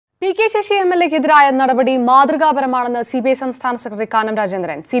P K Sasi MLA-ക്കെതിരായ നടപടി മാതൃകാപരമാണെന്ന് CPI സംസ്ഥാന secretary Kanam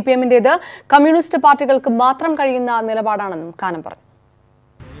Rajendran. CPM-ന്റേത് communist പാർട്ടികൾക്ക് മാത്രം കഴിയുന്ന നിലപാടാണെന്നും കാനം പറഞ്ഞു.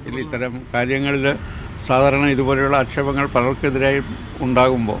 ഇത്തരം കാര്യങ്ങളിൽ സാധാരണ ഇതുപോലെയുള്ള ആക്ഷേപങ്ങൾ പലർക്കെതിരായി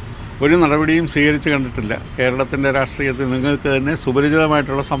ഉണ്ടാകുമ്പോൾ ഒരു നടപടിയും സ്വീകരിച്ച് കണ്ടിട്ടില്ല. കേരളത്തിൻ്റെ രാഷ്ട്രീയത്തിൽ നിങ്ങൾക്ക് തന്നെ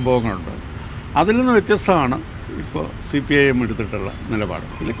സുപരിചിതമായിട്ടുള്ള സംഭവങ്ങളുണ്ട്. അതിൽ നിന്ന് വ്യത്യസ്തമാണ് ഇപ്പോൾ CPIM എടുത്തിട്ടുള്ള നിലപാട്.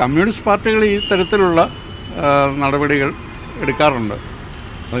 പിന്നെ കമ്മ്യൂണിസ്റ്റ് പാർട്ടികൾ ഈ തരത്തിലുള്ള നടപടികൾ എടുക്കാറുണ്ട്.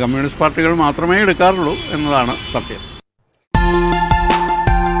 അത് കമ്മ്യൂണിസ്റ്റ് പാർട്ടികൾ മാത്രമേ എടുക്കാറുള്ളൂ എന്നതാണ് സത്യം.